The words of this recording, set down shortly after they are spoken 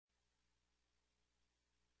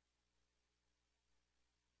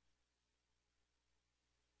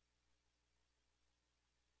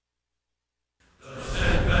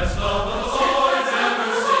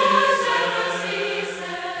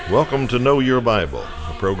Welcome to Know Your Bible,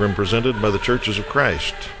 a program presented by the Churches of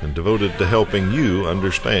Christ and devoted to helping you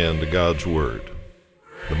understand God's Word.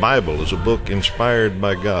 The Bible is a book inspired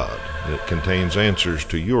by God. It contains answers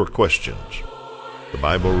to your questions. The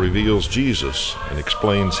Bible reveals Jesus and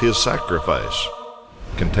explains His sacrifice.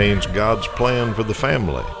 It contains God's plan for the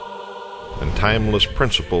family and timeless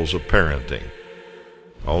principles of parenting.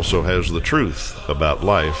 Also has the truth about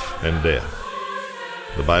life and death.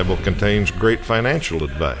 The Bible contains great financial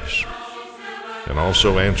advice and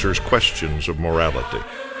also answers questions of morality.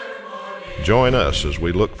 Join us as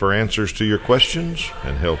we look for answers to your questions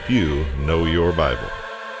and help you know your Bible.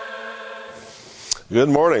 Good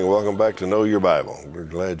morning. Welcome back to Know Your Bible. We're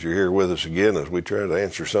glad you're here with us again as we try to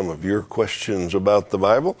answer some of your questions about the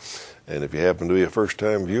Bible. And if you happen to be a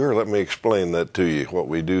first-time viewer, let me explain that to you, what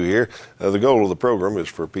we do here. The goal of the program is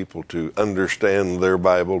for people to understand their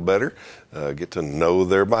Bible better, get to know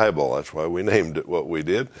their Bible. That's why we named it what we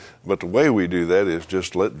did. But the way we do that is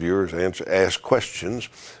just let viewers ask questions,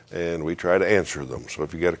 and we try to answer them. So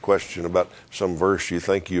if you got a question about some verse you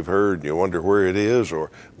think you've heard and you wonder where it is,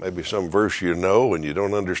 or maybe some verse you know and you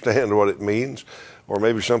don't understand what it means, or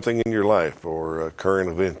maybe something in your life or a current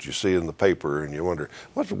event you see in the paper and you wonder,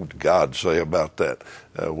 what would God say about that?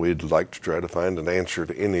 We'd like to try to find an answer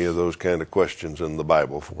to any of those kind of questions in the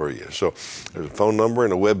Bible for you. So there's a phone number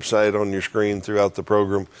and a website on your screen throughout the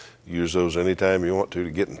program. Use those anytime you want to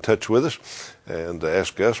get in touch with us and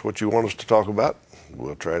ask us what you want us to talk about.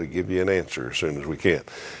 We'll try to give you an answer as soon as we can.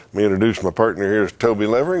 Let me introduce my partner here, Toby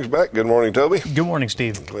Levering's back. Good morning, Toby. Good morning,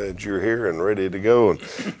 Steve. Glad you're here and ready to go and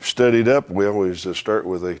studied up. We always start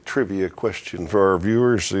with a trivia question for our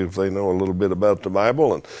viewers, see if they know a little bit about the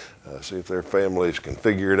Bible and see if their families can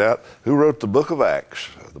figure it out. Who wrote the book of Acts?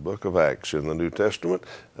 The book of Acts in the New Testament.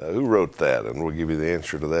 Who wrote that? And we'll give you the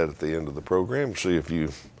answer to that at the end of the program. See if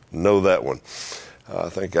you know that one. I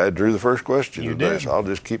think I drew the first question today, so I'll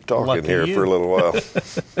just keep talking here for a little while.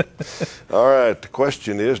 All right, the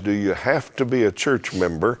question is, do you have to be a church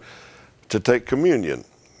member to take communion?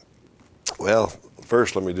 Well,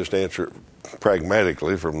 first let me just answer it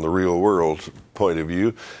pragmatically from the real world point of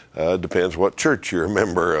view. Depends what church you're a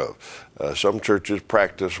member of. Some churches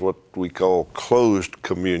practice what we call closed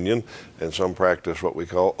communion, and some practice what we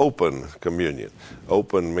call open communion.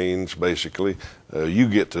 Open means basically you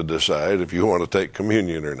get to decide if you want to take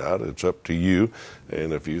communion or not. It's up to you,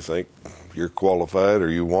 and if you think you're qualified or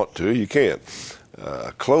you want to, you can.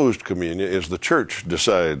 Closed communion is the church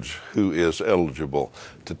decides who is eligible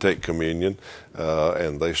to take communion,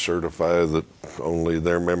 and they certify that only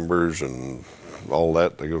their members and all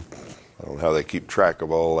that. They go. I don't know how they keep track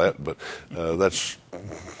of all that, but that's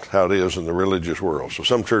how it is in the religious world. So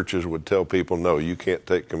some churches would tell people, no, you can't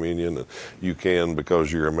take communion, and you can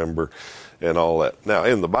because you're a member and all that. Now,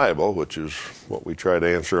 in the Bible, which is what we try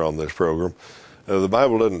to answer on this program, the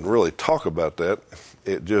Bible doesn't really talk about that.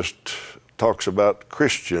 It just talks about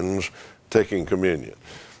Christians taking communion.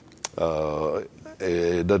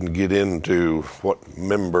 It doesn't get into what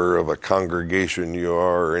member of a congregation you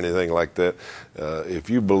are or anything like that. If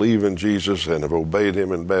you believe in Jesus and have obeyed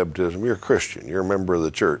Him in baptism, you're a Christian. You're a member of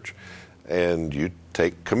the church. And you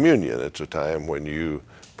take communion. It's a time when you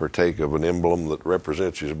partake of an emblem that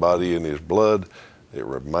represents His body and His blood. It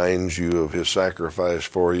reminds you of His sacrifice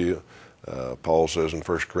for you. Paul says in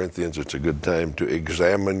 1 Corinthians, it's a good time to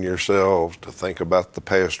examine yourselves, to think about the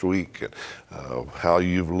past week, and how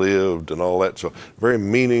you've lived and all that. So very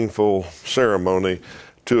meaningful ceremony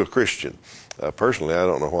to a Christian. Personally, I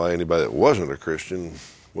don't know why anybody that wasn't a Christian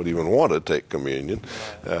would even want to take communion.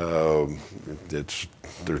 There's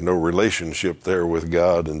no relationship there with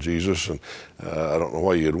God and Jesus, and I don't know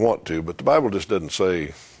why you'd want to, but the Bible just doesn't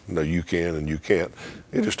say, no, you can and you can't.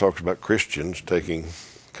 It just talks about Christians taking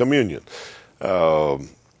communion. The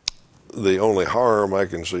only harm I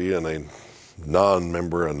can see in a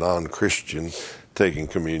non-member, a non-Christian taking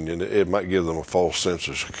communion, it might give them a false sense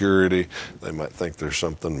of security. They might think there's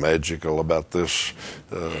something magical about this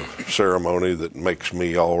ceremony that makes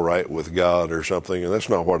me all right with God or something, and that's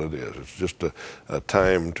not what it is. It's just a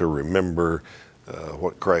time to remember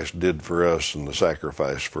what Christ did for us and the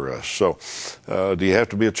sacrifice for us. So, do you have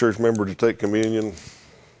to be a church member to take communion?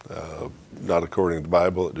 Not according to the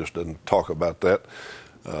Bible. It just doesn't talk about that.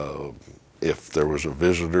 If there was a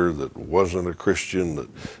visitor that wasn't a Christian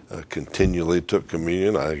that continually took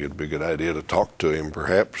communion, I think it'd be a good idea to talk to him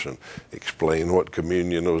perhaps and explain what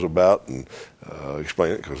communion was about and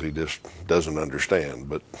explain it, because he just doesn't understand.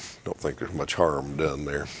 But don't think there's much harm done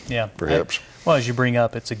there. Yeah, perhaps. Well, as you bring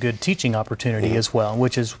up, it's a good teaching opportunity as well,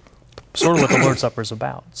 which is sort of what the Lord's Supper is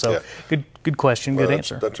about. So, yeah. Good question, good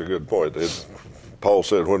answer. That's a good point. Paul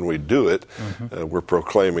said when we do it, we're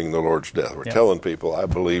proclaiming the Lord's death. We're telling people, I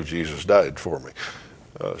believe Jesus died for me.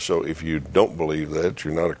 So if you don't believe that,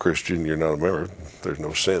 you're not a Christian, you're not a member. There's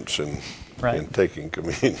no sense in taking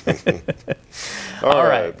communion. All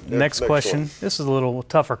right. Next question. One. This is a little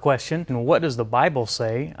tougher question. What does the Bible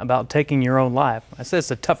say about taking your own life? I said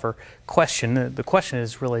it's a tougher question. The question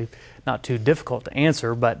is really not too difficult to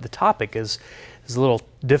answer, but the topic is a little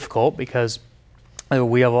difficult because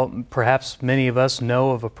we have, perhaps many of us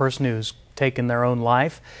know of a person who's taken their own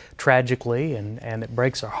life tragically, and it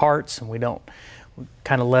breaks our hearts, and we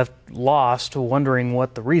kind of left lost wondering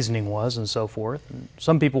what the reasoning was and so forth. And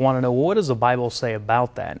some people want to know, well, what does the Bible say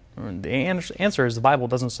about that? And the answer is the Bible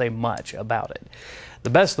doesn't say much about it. The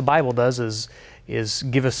best the Bible does is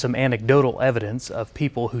give us some anecdotal evidence of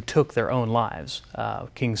people who took their own lives.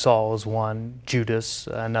 King Saul is one, Judas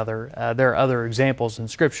another. There are other examples in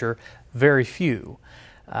Scripture, very few.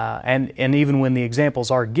 And even when the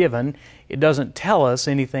examples are given, it doesn't tell us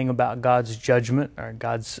anything about God's judgment or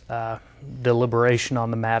God's deliberation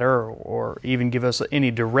on the matter, or even give us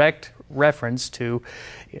any direct reference to,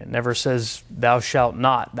 it never says, thou shalt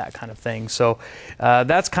not, that kind of thing. So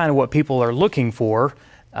that's kind of what people are looking for.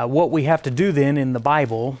 What we have to do then in the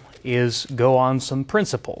Bible is go on some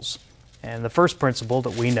principles. And the first principle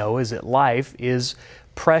that we know is that life is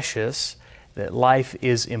precious, that life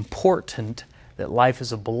is important, that life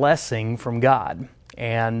is a blessing from God.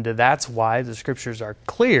 And that's why the Scriptures are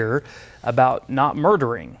clear about not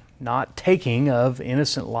murdering, not taking of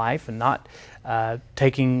innocent life, and not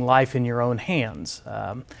taking life in your own hands.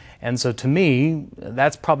 And so to me,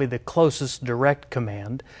 that's probably the closest direct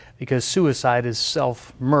command, because suicide is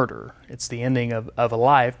self-murder. It's the ending of a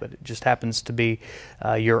life, but it just happens to be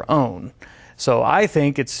your own. So I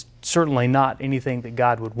think it's certainly not anything that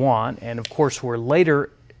God would want. And of course, we're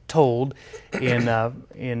later told in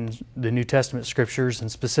the New Testament Scriptures,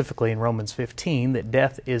 and specifically in Romans 15, that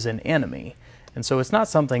death is an enemy. And so it's not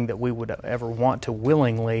something that we would ever want to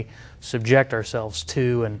willingly subject ourselves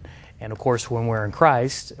to. And of course, when we're in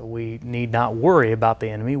Christ, we need not worry about the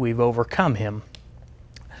enemy. We've overcome him.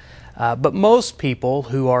 But most people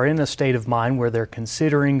who are in a state of mind where they're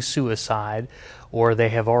considering suicide, or they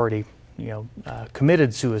have already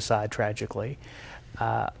committed suicide tragically,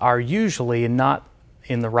 are usually not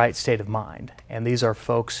in the right state of mind. And these are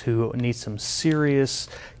folks who need some serious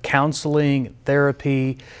counseling,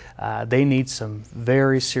 therapy. They need some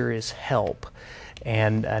very serious help,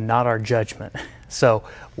 and not our judgment. So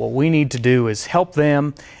what we need to do is help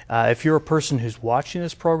them. If you're a person who's watching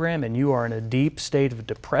this program and you are in a deep state of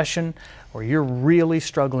depression, or you're really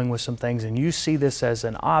struggling with some things and you see this as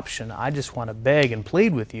an option, I just want to beg and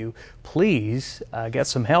plead with you, please get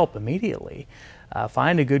some help immediately.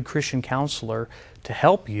 Find a good Christian counselor to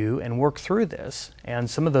help you and work through this. And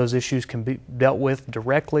some of those issues can be dealt with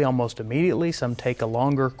directly, almost immediately. Some take a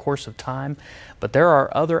longer course of time. But there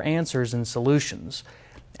are other answers and solutions.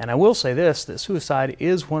 And I will say this, that suicide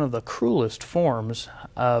is one of the cruelest forms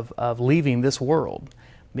of leaving this world,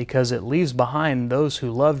 because it leaves behind those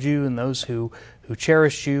who loved you and those who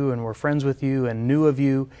cherished you and were friends with you and knew of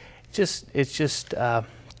you. It's just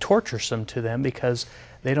torturesome to them, because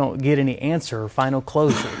they don't get any answer or final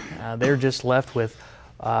closure. They're just left with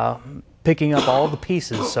picking up all the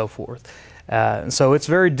pieces, so forth. And so it's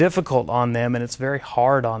very difficult on them, and it's very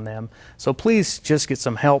hard on them. So please just get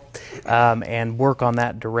some help and work on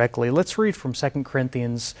that directly. Let's read from 2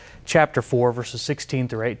 Corinthians chapter 4, verses 16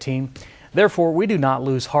 through 18. Therefore we do not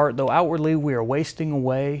lose heart, though outwardly we are wasting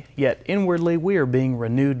away, yet inwardly we are being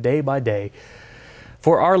renewed day by day.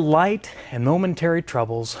 For our light and momentary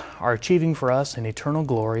troubles are achieving for us an eternal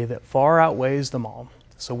glory that far outweighs them all.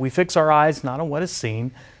 So we fix our eyes not on what is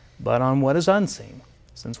seen, but on what is unseen.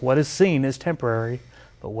 Since what is seen is temporary,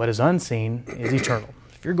 but what is unseen is eternal.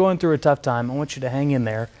 If you're going through a tough time, I want you to hang in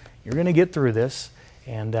there. You're going to get through this.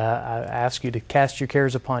 And I ask you to cast your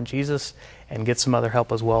cares upon Jesus and get some other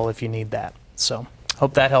help as well if you need that. So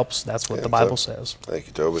hope that helps. That's what the Bible says. Thank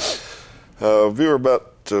you, Toby. Viewer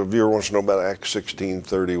wants to know about Acts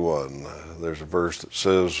 16:31. There's a verse that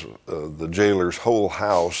says the jailer's whole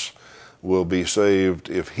house will be saved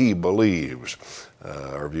if he believes.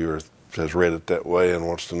 Our viewer has read it that way and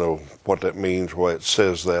wants to know what that means, why it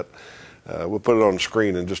says that. We'll put it on the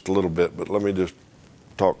screen in just a little bit, but let me just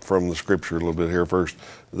talk from the Scripture a little bit here first.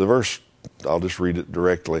 The verse, I'll just read it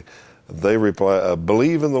directly. They reply,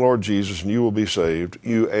 believe in the Lord Jesus and you will be saved,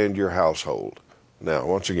 you and your household. Now,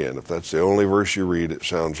 once again, if that's the only verse you read, it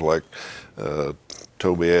sounds like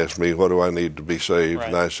Toby asked me, what do I need to be saved? Right.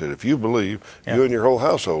 And I said, if you believe, Yeah. you and your whole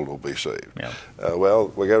household will be saved. Yeah. Well,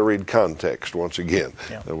 we got to read context once again.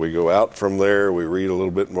 Yeah. We go out from there, we read a little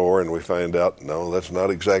bit more, and we find out, no, that's not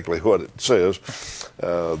exactly what it says.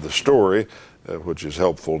 The story, which is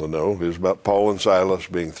helpful to know, is about Paul and Silas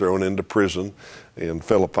being thrown into prison in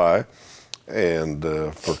Philippi, and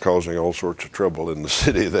for causing all sorts of trouble in the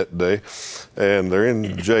city that day. And they're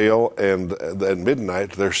in jail, and at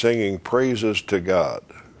midnight they're singing praises to God,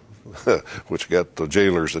 which got the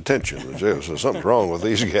jailer's attention. The jailer says, something's wrong with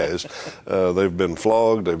these guys. They've been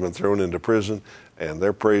flogged, they've been thrown into prison, and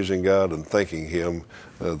they're praising God and thanking Him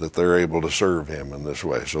that they're able to serve Him in this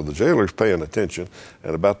way. So the jailer's paying attention,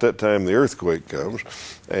 and about that time the earthquake comes,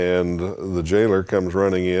 and the jailer comes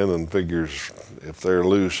running in and figures, if they're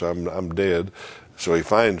loose, I'm dead. So he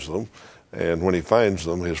finds them, and when he finds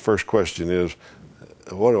them, his first question is,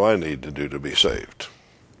 what do I need to do to be saved?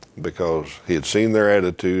 Because he had seen their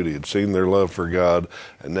attitude, he had seen their love for God,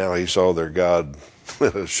 and now he saw their God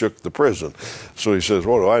shook the prison. So he says,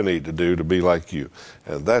 what do I need to do to be like you?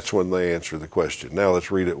 And that's when they answer the question. Now let's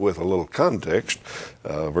read it with a little context.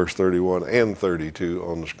 Verse 31 and 32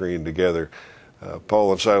 on the screen together.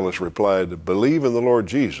 Paul and Silas replied, believe in the Lord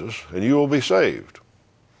Jesus, and you will be saved,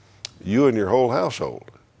 you and your whole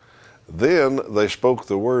household. Then they spoke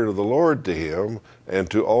the word of the Lord to him and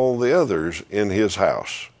to all the others in his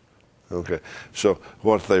house. Okay, so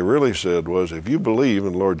what they really said was, if you believe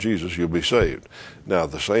in Lord Jesus, you'll be saved. Now,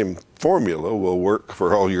 the same formula will work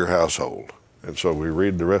for all your household. And so we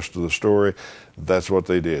read the rest of the story. That's what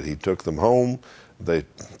they did. He took them home. They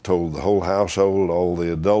told the whole household, all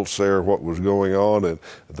the adults there, what was going on, and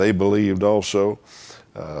they believed also.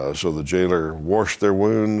 So the jailer washed their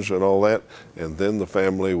wounds and all that, and then the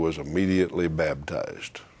family was immediately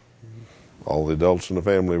baptized. All the adults in the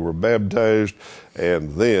family were baptized,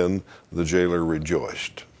 and then the jailer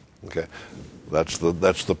rejoiced. Okay, that's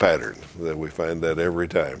the pattern that we find that every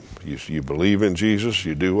time. You believe in Jesus,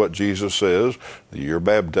 you do what Jesus says, you're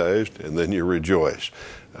baptized, and then you rejoice.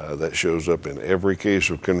 That shows up in every case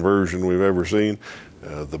of conversion we've ever seen.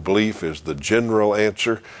 The belief is the general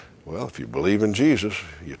answer. Well, if you believe in Jesus,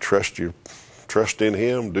 you trust in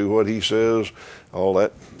Him, do what He says, all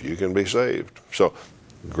that, you can be saved. So,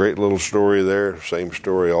 great little story there. Same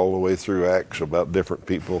story all the way through Acts about different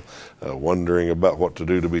people wondering about what to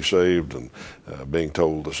do to be saved and being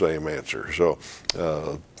told the same answer. So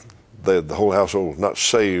the whole household was not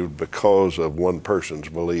saved because of one person's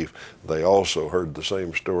belief. They also heard the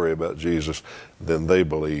same story about Jesus. Then they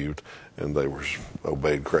believed, and they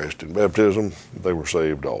obeyed Christ in baptism. They were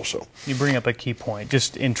saved also. You bring up a key point.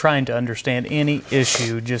 Just in trying to understand any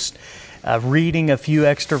issue, just reading a few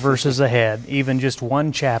extra verses ahead, even just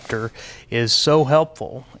one chapter, is so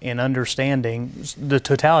helpful in understanding the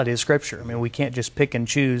totality of Scripture. I mean, we can't just pick and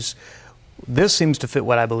choose. This seems to fit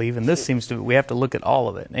what I believe, and this seems to. We have to look at all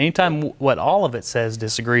of it. Anytime what all of it says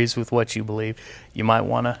disagrees with what you believe, you might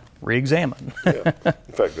want to re-examine. Yeah.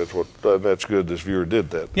 In fact, that's good this viewer did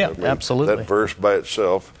that. Yeah, absolutely. That verse by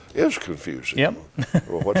itself is confusing. Yep.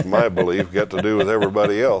 Well, what's my belief got to do with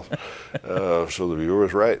everybody else? So the viewer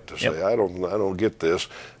was right to say, I don't get this.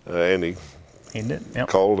 And he did. Yep.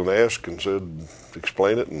 Called and asked and said,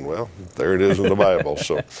 explain it, and well, there it is in the Bible.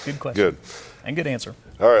 So good question. Good. And good answer.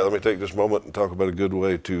 All right, let me take this moment and talk about a good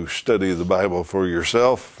way to study the Bible for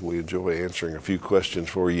yourself. We enjoy answering a few questions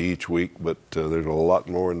for you each week, but there's a lot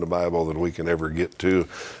more in the Bible than we can ever get to.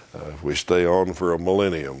 If we stay on for a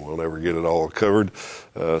millennium, we'll never get it all covered.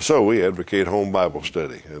 So we advocate home Bible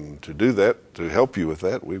study. And to do that, to help you with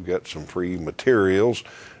that, we've got some free materials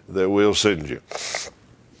that we'll send you.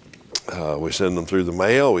 We send them through the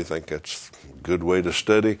mail. We think that's a good way to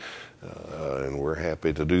study. And we're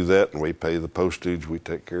happy to do that, and we pay the postage. We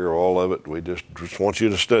take care of all of it. We just want you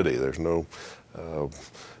to study. There's no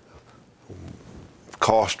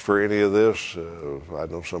cost for any of this. I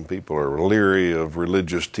know some people are leery of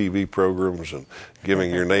religious TV programs and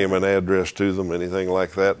giving your name and address to them, anything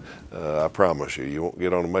like that. I promise you, you won't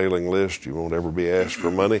get on a mailing list. You won't ever be asked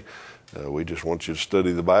for money. We just want you to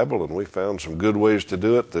study the Bible, and we found some good ways to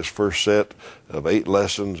do it. This first set of 8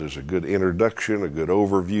 lessons is a good introduction, a good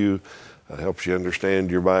overview, helps you understand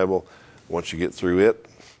your Bible. Once you get through it,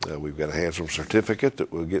 we've got a handsome certificate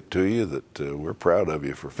that we'll get to you that we're proud of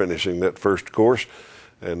you for finishing that first course.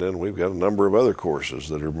 And then we've got a number of other courses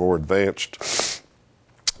that are more advanced,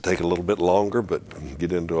 take a little bit longer, but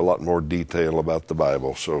get into a lot more detail about the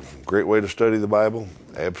Bible. So great way to study the Bible,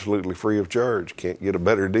 absolutely free of charge. Can't get a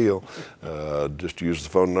better deal. Just use the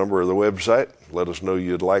phone number or the website. Let us know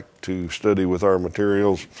you'd like to study with our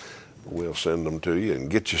materials. We'll send them to you and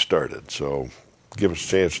get you started. So give us a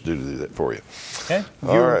chance to do that for you. Okay.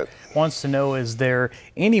 All right. Wants to know, is there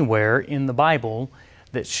anywhere in the Bible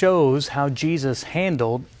that shows how Jesus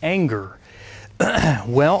handled anger?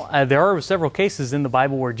 Well, there are several cases in the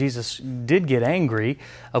Bible where Jesus did get angry.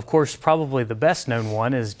 Of course, probably the best known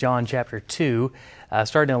one is John chapter 2,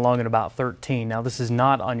 starting along at about 13. Now, this is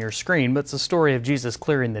not on your screen, but it's a story of Jesus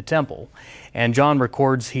clearing the temple. And John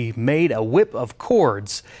records he made a whip of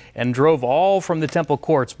cords and drove all from the temple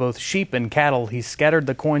courts, both sheep and cattle. He scattered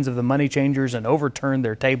the coins of the money changers and overturned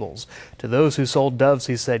their tables. To those who sold doves,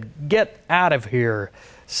 he said, "Get out of here.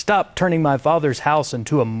 Stop turning my Father's house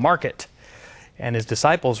into a market." And his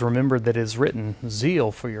disciples remembered that it is written,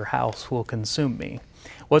 "Zeal for your house will consume me."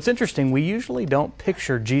 Well, it's interesting. We usually don't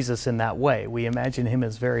picture Jesus in that way. We imagine him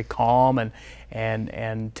as very calm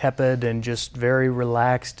and tepid and just very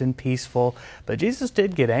relaxed and peaceful. But Jesus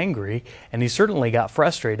did get angry, and he certainly got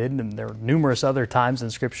frustrated. And there are numerous other times in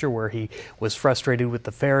Scripture where he was frustrated with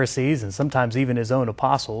the Pharisees and sometimes even his own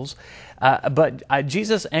apostles. But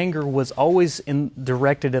Jesus' anger was always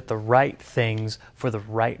directed at the right things for the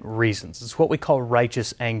right reasons. It's what we call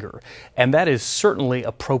righteous anger, and that is certainly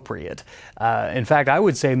appropriate. In fact, I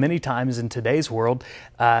would say many times in today's world,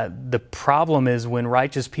 the problem is when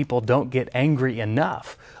righteous people don't get angry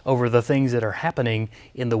enough over the things that are happening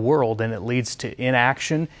in the world, and it leads to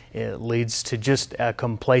inaction, it leads to just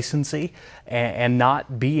complacency, and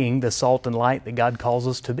not being the salt and light that God calls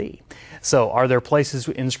us to be. So are there places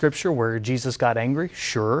in Scripture where Jesus got angry?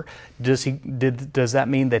 Sure. Does that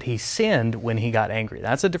mean that he sinned when he got angry?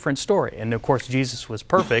 That's a different story. And of course, Jesus was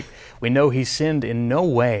perfect. We know he sinned in no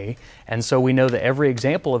way. And so we know that every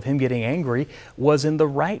example of him getting angry was in the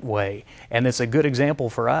right way. And it's a good example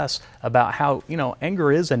for us about how,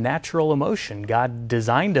 anger is a natural emotion. God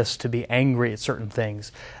designed us to be angry at certain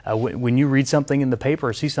things. When you read something in the paper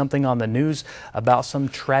or see something on the news about some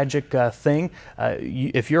tragic thing,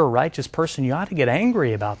 if you're a righteous person, you ought to get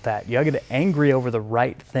angry about that. You ought to get angry over the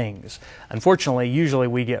right things. Unfortunately, usually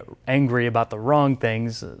we get angry about the wrong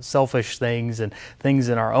things, selfish things, and things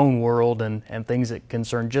in our own world, and things that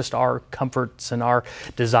concern just our comforts and our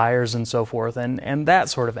desires and so forth, and that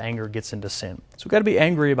sort of anger gets into sin. So we've got to be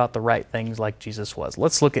angry about the right things like Jesus was.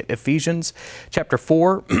 Let's look at Ephesians chapter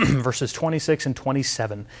 4, verses 26 and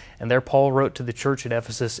 27. And there Paul wrote to the church at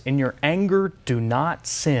Ephesus, "In your anger do not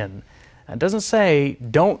sin." It doesn't say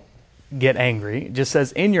don't get angry. It just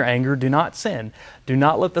says, in your anger, do not sin. Do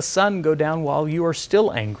not let the sun go down while you are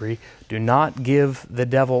still angry. Do not give the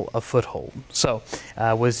devil a foothold. So,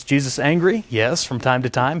 was Jesus angry? Yes, from time to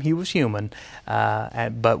time. He was human.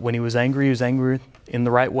 But when he was angry in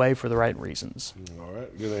the right way for the right reasons. All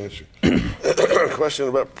right, good answer. Question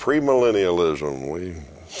about premillennialism. We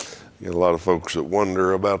get a lot of folks that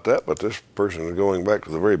wonder about that, but this person is going back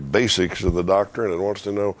to the very basics of the doctrine and wants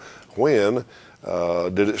to know when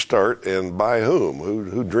did it start and by whom?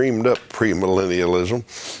 Who dreamed up premillennialism?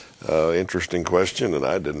 Interesting question, and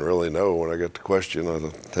I didn't really know when I got the question. I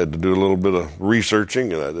had to do a little bit of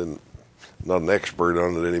researching, and not an expert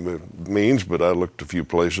on it any means, but I looked a few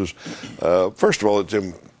places. First of all, I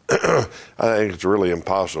think it's really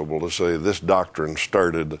impossible to say this doctrine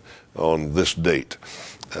started on this date.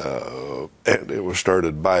 And it was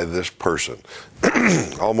started by this person.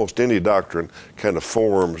 Almost any doctrine kind of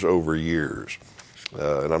forms over years.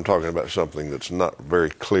 And I'm talking about something that's not very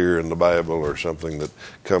clear in the Bible or something that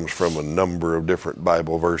comes from a number of different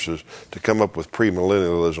Bible verses. To come up with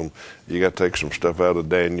premillennialism, you got to take some stuff out of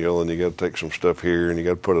Daniel and you got to take some stuff here and you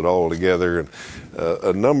got to put it all together. And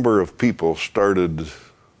a number of people started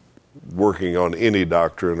working on any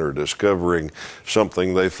doctrine or discovering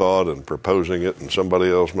something they thought and proposing it, and somebody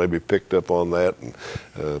else maybe picked up on that,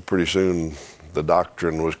 and pretty soon the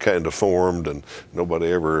doctrine was kind of formed, and nobody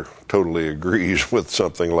ever totally agrees with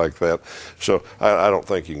something like that. So I don't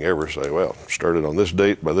think you can ever say, well, it started on this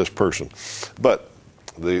date by this person. But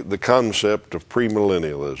the concept of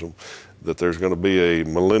premillennialism, that there's going to be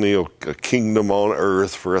a kingdom on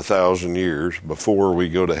earth for 1,000 years before we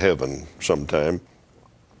go to heaven sometime.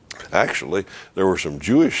 Actually, there were some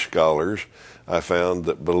Jewish scholars I found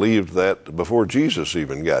that believed that before Jesus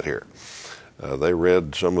even got here. They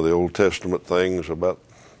read some of the Old Testament things about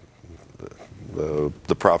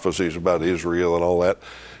the prophecies about Israel and all that,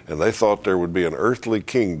 and they thought there would be an earthly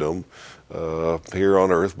kingdom here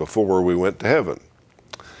on earth before we went to heaven.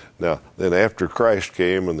 Now, then after Christ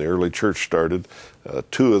came and the early church started,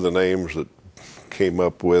 two of the names that came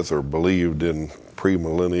up with or believed in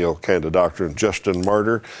premillennial kind of doctrine, Justin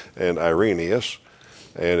Martyr and Irenaeus.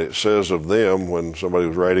 And it says of them, when somebody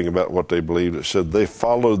was writing about what they believed, it said they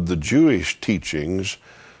followed the Jewish teachings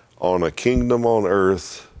on a kingdom on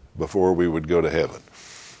earth before we would go to heaven.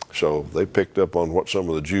 So they picked up on what some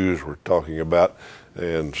of the Jews were talking about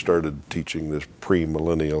and started teaching this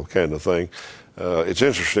premillennial kind of thing. It's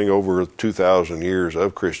interesting, over 2,000 years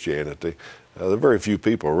of Christianity, very few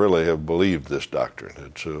people really have believed this doctrine.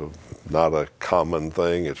 It's not a common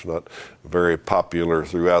thing. It's not very popular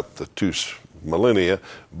throughout the two millennia,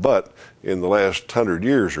 but in the last 100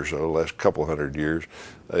 years or so, last couple hundred years,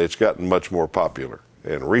 it's gotten much more popular.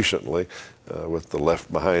 And recently, with the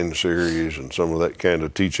Left Behind series and some of that kind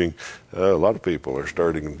of teaching, a lot of people are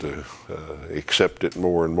starting to accept it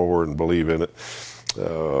more and more and believe in it.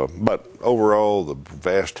 But overall, the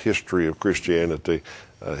vast history of Christianity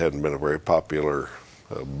hadn't been a very popular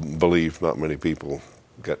belief. Not many people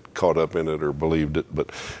got caught up in it or believed it.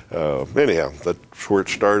 But anyhow, that's where it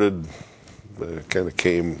started. Kind of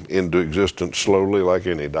came into existence slowly, like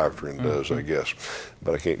any doctrine does, I guess.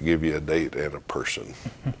 But I can't give you a date and a person.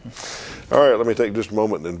 All right, let me take just a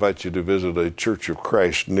moment and invite you to visit a Church of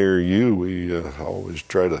Christ near you. We always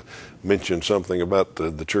try to mention something about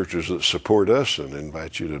the churches that support us and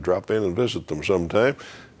invite you to drop in and visit them sometime.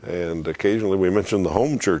 And occasionally we mention the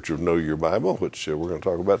home church of Know Your Bible, which we're going to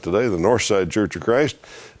talk about today, the Northside Church of Christ.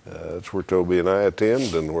 That's where Toby and I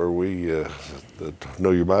attend, and where we, the Know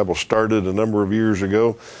Your Bible started a number of years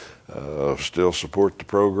ago. Still support the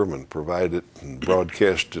program and provide it and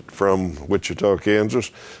broadcast it from Wichita, Kansas.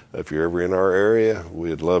 If you're ever in our area,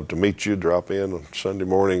 we'd love to meet you. Drop in on Sunday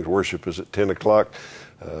mornings. Worship is at 10 o'clock.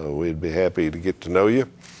 We'd be happy to get to know you.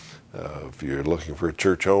 If you're looking for a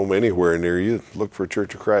church home anywhere near you, look for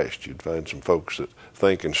Church of Christ. You'd find some folks that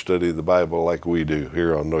think and study the Bible like we do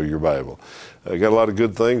here on Know Your Bible. Got a lot of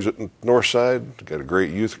good things at Northside. Got a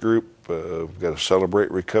great youth group. We've got a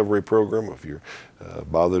Celebrate Recovery program. If you're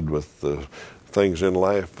bothered with things in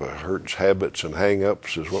life, hurts, habits, and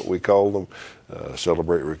hang-ups is what we call them,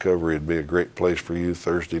 Celebrate Recovery would be a great place for you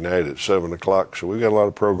Thursday night at 7 o'clock. So we've got a lot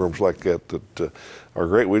of programs like that that are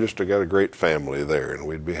great. We just got a great family there, and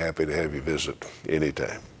we'd be happy to have you visit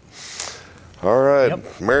anytime. All right,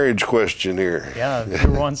 yep. Marriage question here. Yeah,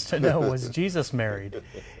 who wants to know, was Jesus married?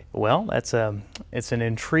 Well, it's an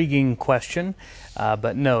intriguing question,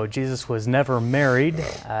 but no, Jesus was never married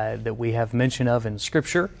that we have mention of in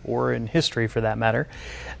Scripture or in history for that matter.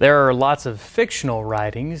 There are lots of fictional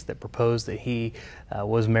writings that propose that he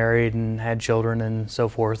was married and had children and so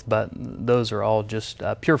forth, but those are all just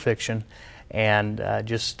pure fiction and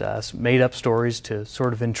just made up stories to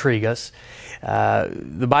sort of intrigue us.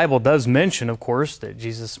 The Bible does mention, of course, that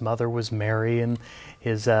Jesus' mother was Mary and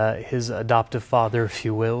his adoptive father, if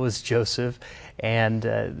you will, was Joseph, and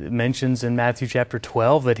it mentions in Matthew chapter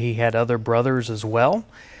 12 that he had other brothers as well.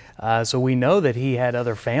 So we know that he had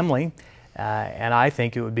other family, and I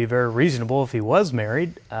think it would be very reasonable if he was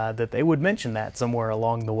married that they would mention that somewhere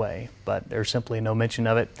along the way, but there's simply no mention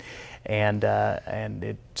of it, and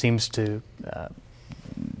it seems to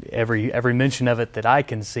every mention of it that I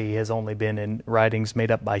can see has only been in writings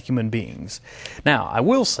made up by human beings. Now, I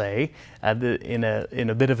will say that in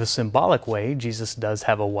a bit of a symbolic way, Jesus does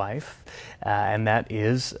have a wife, and that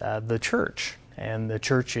is the church. And the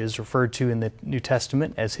church is referred to in the New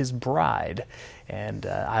Testament as his bride. And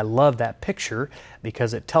I love that picture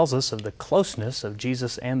because it tells us of the closeness of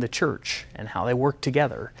Jesus and the church and how they work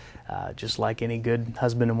together, just like any good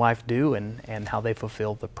husband and wife do, and how they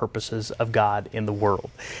fulfill the purposes of God in the world.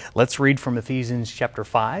 Let's read from Ephesians chapter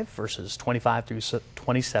 5, verses 25 through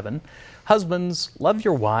 27. Husbands, love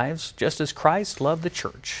your wives, just as Christ loved the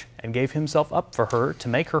church, and gave himself up for her to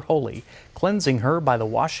make her holy, cleansing her by the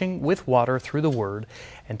washing with water through the word,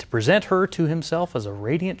 and to present her to himself as a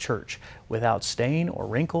radiant church, without stain or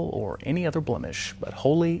wrinkle or any other blemish, but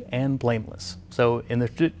holy and blameless. So in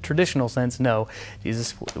the traditional sense, no,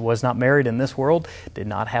 Jesus was not married in this world, did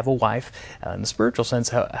not have a wife. In the spiritual sense,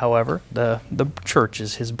 however, the church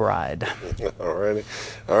is his bride. All righty.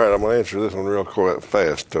 All right, I'm going to answer this one real quick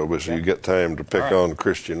fast, Toby, so you get time to pick on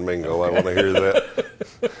Christian Mingle. I want to hear that.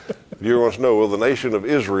 Viewer wants to know, will the nation of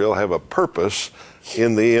Israel have a purpose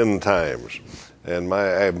in the end times? And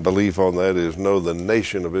my belief on that is no, the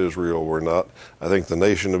nation of Israel were not. I think the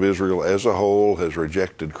nation of Israel as a whole has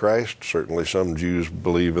rejected Christ. Certainly some Jews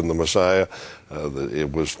believe in the Messiah, that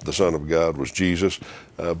it was the Son of God was Jesus.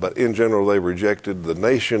 But in general, they rejected. The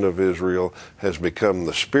nation of Israel has become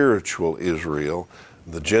the spiritual Israel,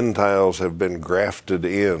 The Gentiles have been grafted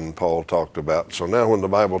in, Paul talked about. So now when the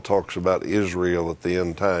Bible talks about Israel at the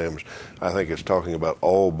end times, I think it's talking about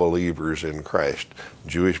all believers in Christ,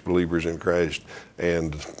 Jewish believers in Christ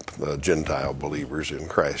and Gentile believers in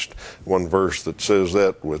Christ. One verse that says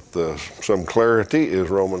that with some clarity is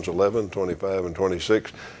Romans 11:25 and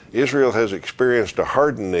 26. Israel has experienced a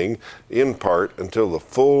hardening in part until the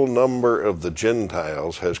full number of the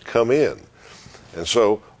Gentiles has come in. And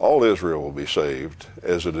so all Israel will be saved,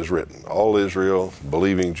 as it is written. All Israel,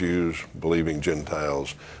 believing Jews, believing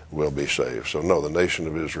Gentiles, will be saved. So no, the nation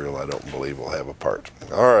of Israel, I don't believe, will have a part.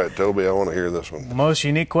 All right, Toby, I want to hear this one. Most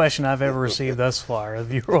unique question I've ever received thus far. A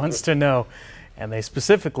viewer wants to know, and they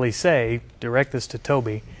specifically say, direct this to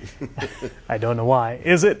Toby, I don't know why,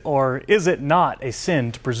 is it or is it not a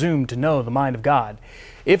sin to presume to know the mind of God?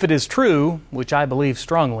 If it is true, which I believe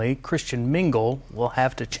strongly, Christian Mingle will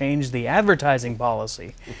have to change the advertising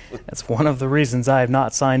policy. That's one of the reasons I have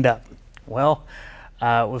not signed up. Well,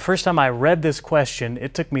 the first time I read this question,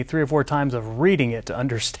 it took me 3 or 4 times of reading it to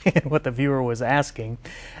understand what the viewer was asking.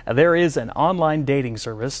 There is an online dating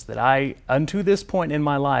service that I, unto this point in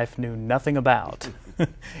my life, knew nothing about.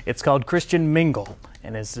 It's called Christian Mingle,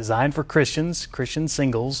 and it's designed for Christians, Christian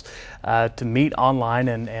singles, to meet online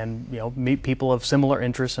and meet people of similar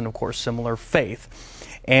interests and, of course, similar faith.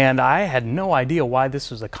 And I had no idea why this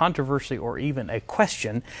was a controversy or even a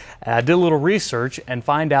question. I did a little research and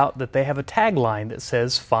find out that they have a tagline that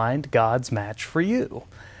says, "Find God's match for you."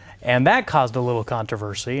 And that caused a little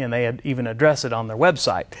controversy, and they had even addressed it on their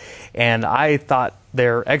website. And I thought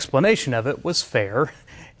their explanation of it was fair.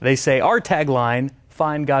 They say, our tagline,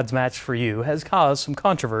 "Find God's match for you," has caused some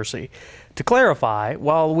controversy. To clarify,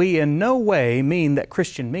 while we in no way mean that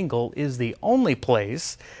Christian Mingle is the only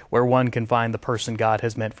place where one can find the person God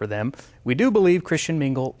has meant for them, we do believe Christian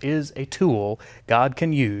Mingle is a tool God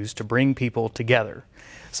can use to bring people together.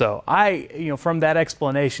 So from that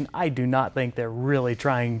explanation, I do not think they're really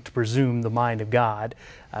trying to presume the mind of God.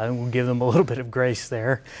 We'll give them a little bit of grace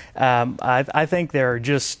there. I think they're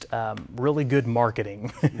just really good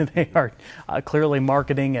marketing. They are clearly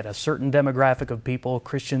marketing at a certain demographic of people,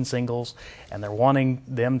 Christian singles, and they're wanting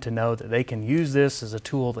them to know that they can use this as a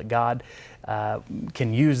tool that God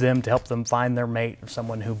can use them to help them find their mate, or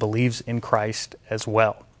someone who believes in Christ as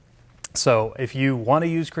well. So if you want to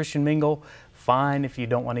use Christian Mingle, fine. If you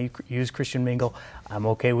don't want to use Christian Mingle, I'm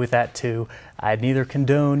okay with that too. I neither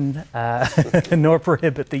condone nor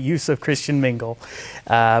prohibit the use of Christian Mingle.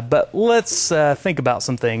 But let's think about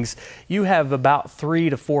some things. You have about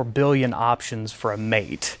 3 to 4 billion options for a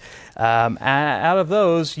mate. Out of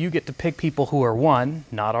those, you get to pick people who are 1,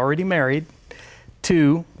 not already married,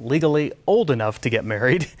 2, legally old enough to get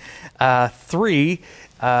married, 3,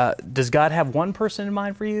 does God have one person in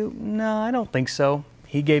mind for you? No, I don't think so.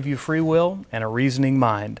 He gave you free will and a reasoning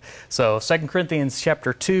mind. So 2 Corinthians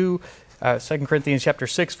chapter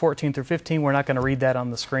 6, 14 through 15, we're not going to read that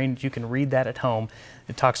on the screen. You can read that at home.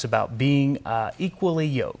 It talks about being equally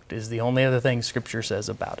yoked is the only other thing Scripture says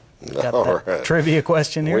about it. Got that right. Trivia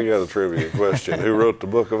question here? We got a trivia question. Who wrote the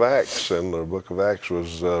book of Acts? And the book of Acts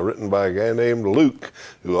was written by a guy named Luke,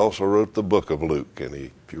 who also wrote the book of Luke. And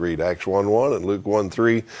if you read Acts 1:1 and Luke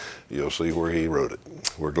 1:3, you'll see where he wrote it.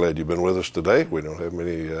 We're glad you've been with us today. We don't have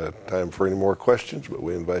any time for any more questions, but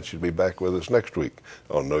we invite you to be back with us next week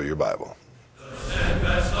on Know Your Bible.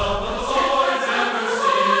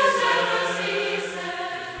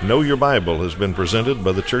 Know Your Bible has been presented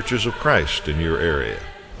by the Churches of Christ in your area.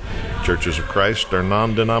 Churches of Christ are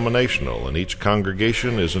non-denominational, and each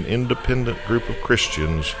congregation is an independent group of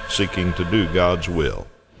Christians seeking to do God's will.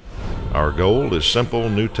 Our goal is simple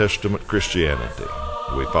New Testament Christianity.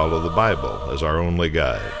 We follow the Bible as our only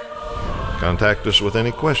guide. Contact us with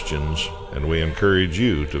any questions, and we encourage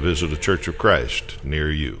you to visit a Church of Christ near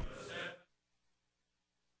you.